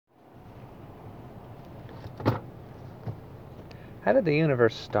How did the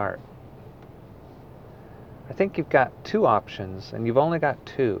universe start? I think you've got two options, and you've only got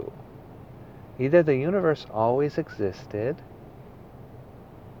two. Either the universe always existed,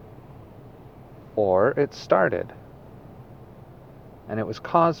 or it started, and it was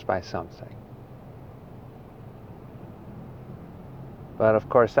caused by something. But of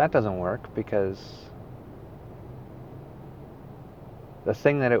course that doesn't work, because the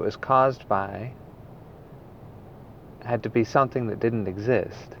thing that it was caused by had to be something that didn't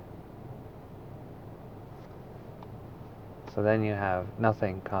exist. So then you have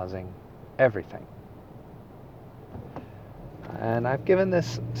nothing causing everything. And I've given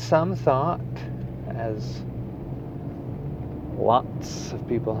this some thought, as lots of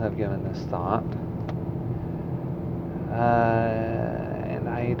people have given this thought. And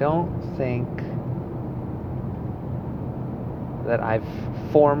I don't think that I've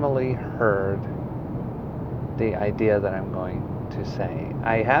formally heard the idea that I'm going to say.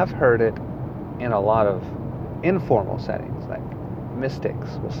 I have heard it in a lot of informal settings, like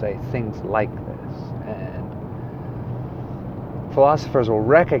mystics will say things like this, and philosophers will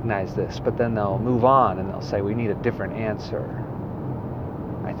recognize this, but then they'll move on and they'll say we need a different answer,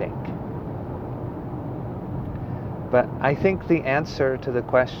 I think. But I think the answer to the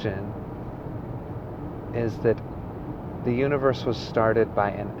question is that the universe was started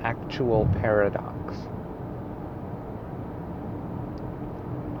by an actual paradox.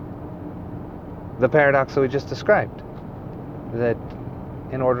 The paradox that we just described, that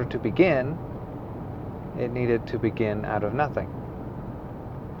in order to begin, it needed to begin out of nothing.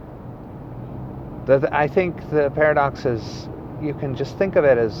 I think the paradox is, you can just think of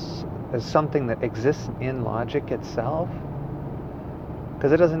it as something that exists in logic itself,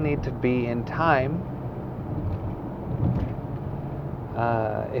 because it doesn't need to be in time.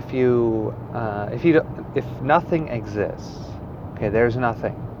 If nothing exists, okay, there's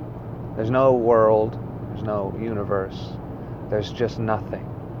nothing. There's no world, there's no universe, there's just nothing.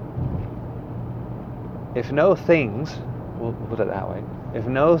 If no things, we'll put it that way, if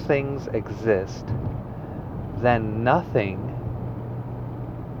no things exist, then nothing,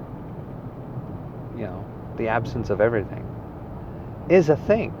 the absence of everything, is a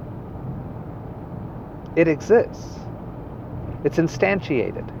thing. It exists. It's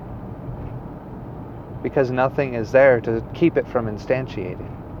instantiated. Because nothing is there to keep it from instantiating.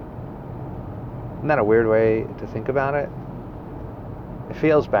 Isn't that a weird way to think about it? It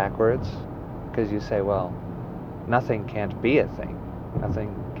feels backwards, because you say, well, nothing can't be a thing.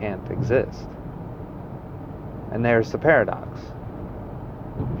 Nothing can't exist. And there's the paradox.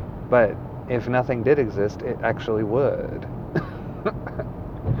 But if nothing did exist, it actually would.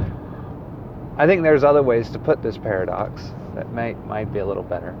 I think there's other ways to put this paradox that might be a little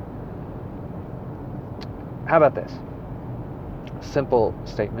better. How about this? Simple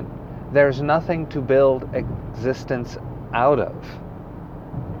statement. There's nothing to build existence out of.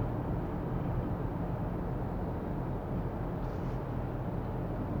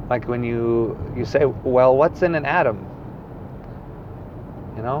 Like when you say, well, what's in an atom?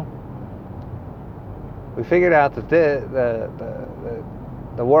 We figured out that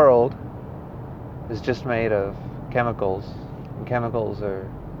the world is just made of chemicals, and chemicals or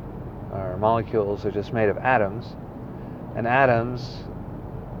molecules are just made of atoms, and atoms,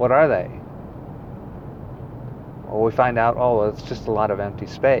 what are they? Well, we find out, it's just a lot of empty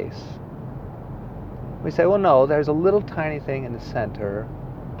space. We say, well, no, there's a little tiny thing in the center.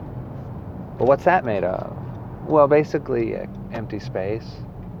 Well, what's that made of? Well, basically empty space.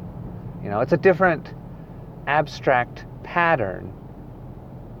 It's a different abstract pattern.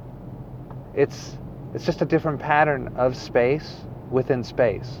 It's just a different pattern of space within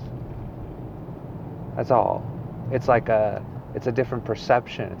space. That's all. It's a different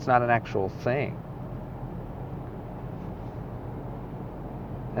perception. It's not an actual thing.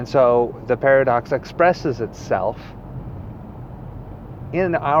 And so the paradox expresses itself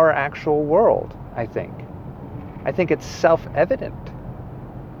in our actual world, I think. I think it's self-evident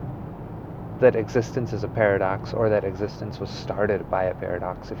that existence is a paradox, or that existence was started by a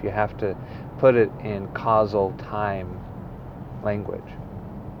paradox, if you have to put it in causal time language.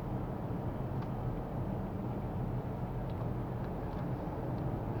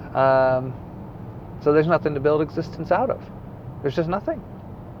 So there's nothing to build existence out of. There's just nothing.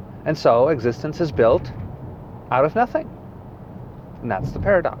 And so existence is built out of nothing. And that's the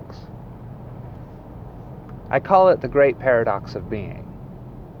paradox. I call it the great paradox of being.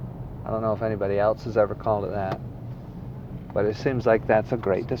 I don't know if anybody else has ever called it that, but it seems like that's a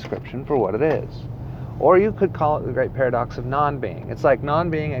great description for what it is. Or you could call it the great paradox of non-being. It's like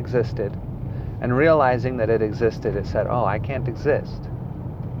non-being existed, And realizing that it existed, it said, oh, I can't exist,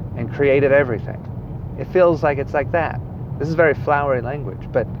 and created everything. It feels like it's like that. This is very flowery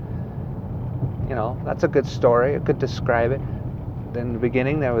language, but that's a good story. It could describe it. In the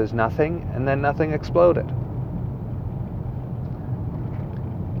beginning there was nothing, and then nothing exploded.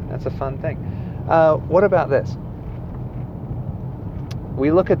 That's a fun thing. What about this?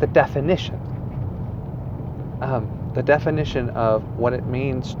 We look at the definition. The definition of what it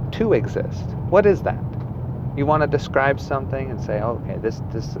means to exist. What is that? You want to describe something and say, okay, this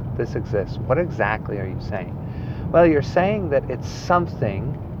exists. What exactly are you saying? Well, you're saying that it's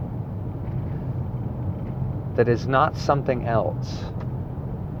something that is not something else.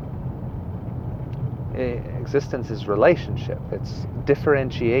 Existence is relationship. It's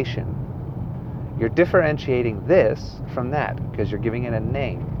differentiation. You're differentiating this from that because you're giving it a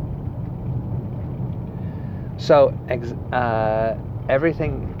name. So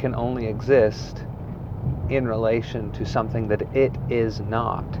everything can only exist in relation to something that it is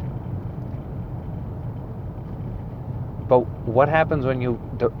not. But what happens when you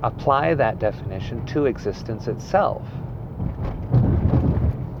apply that definition to existence itself?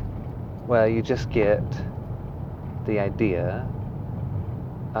 Well, you just get the idea.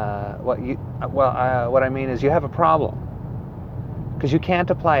 What I mean is you have a problem, because you can't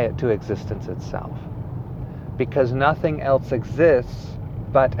apply it to existence itself, because nothing else exists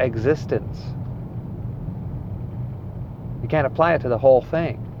but existence. You can't apply it to the whole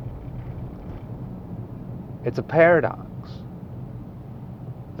thing. It's a paradox.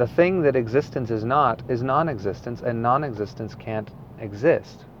 The thing that existence is not is non-existence, and non-existence can't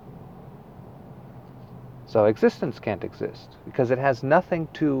exist. So existence can't exist because it has nothing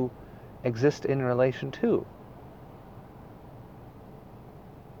to exist in relation to.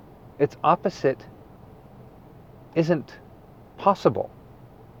 Its opposite isn't possible.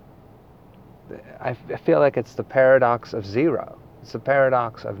 I feel like it's the paradox of zero. It's the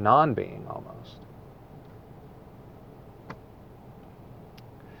paradox of non-being almost.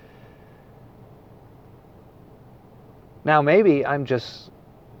 Now maybe I'm just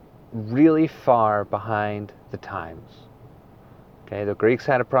really far behind the times. Okay, the Greeks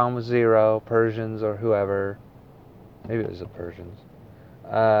had a problem with zero, Persians or whoever, maybe it was the Persians.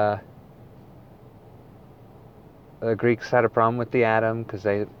 The Greeks had a problem with the atom because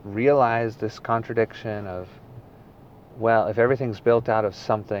they realized this contradiction of, well, if everything's built out of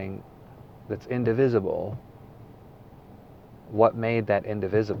something that's indivisible, what made that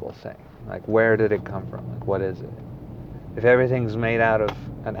indivisible thing? Like, where did it come from? Like, what is it? If everything's made out of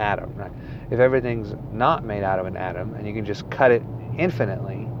an atom, right? If everything's not made out of an atom and you can just cut it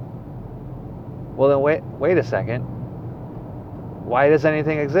infinitely, well then wait a second. Why does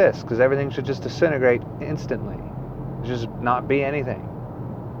anything exist? Because everything should just disintegrate instantly. It should just not be anything.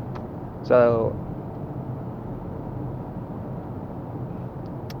 So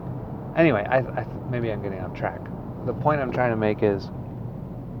anyway, maybe I'm getting off track. The point I'm trying to make is,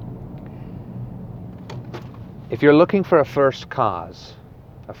 if you're looking for a first cause,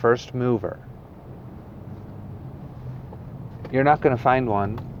 a first mover, you're not going to find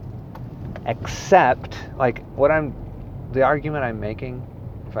one, except, the argument I'm making,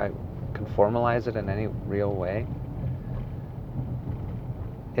 if I can formalize it in any real way,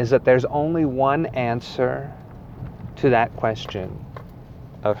 is that there's only one answer to that question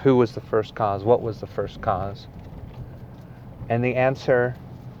of who was the first cause, what was the first cause, and the answer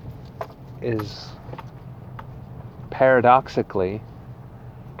is, paradoxically,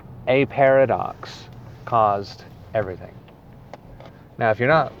 a paradox caused everything. Now, if you're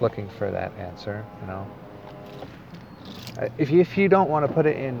not looking for that answer, if you don't want to put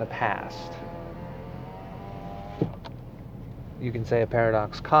it in the past, you can say a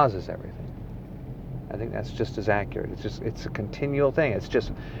paradox causes everything. I think that's just as accurate. It's a continual thing.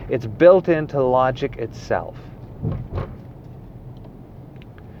 It's built into logic itself.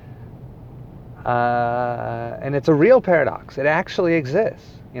 And it's a real paradox. It actually exists.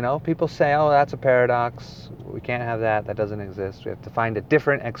 People say, oh, that's a paradox. We can't have that. That doesn't exist. We have to find a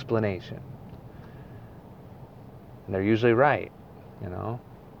different explanation. And they're usually right,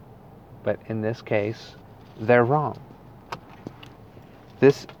 But in this case, they're wrong.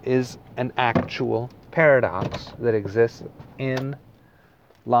 This is an actual paradox that exists in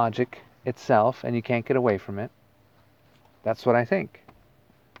logic itself, and you can't get away from it. That's what I think.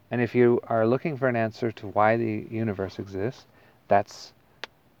 And if you are looking for an answer to why the universe exists, that's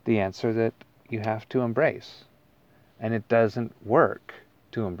the answer that you have to embrace. And it doesn't work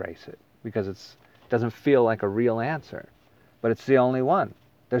to embrace it, because it doesn't feel like a real answer. But it's the only one.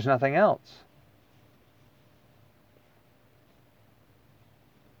 There's nothing else.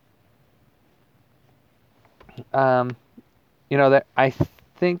 That I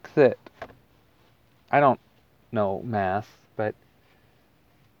think that I don't know math, but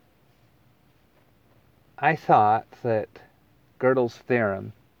I thought that Gödel's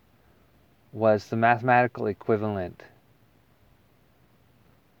theorem was the mathematical equivalent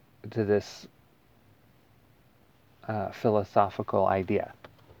to this philosophical idea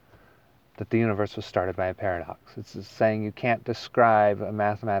that the universe was started by a paradox. It's just saying you can't describe a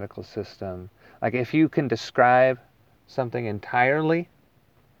mathematical system. Like if you can describe something entirely,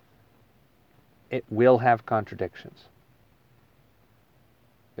 it will have contradictions.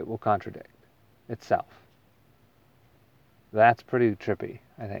 It will contradict itself. That's pretty trippy,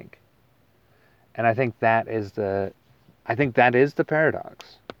 I think. And I think that is the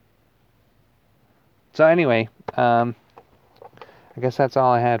paradox. So anyway, I guess that's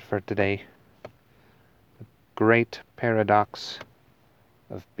all I had for today. The great paradox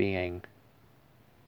of being.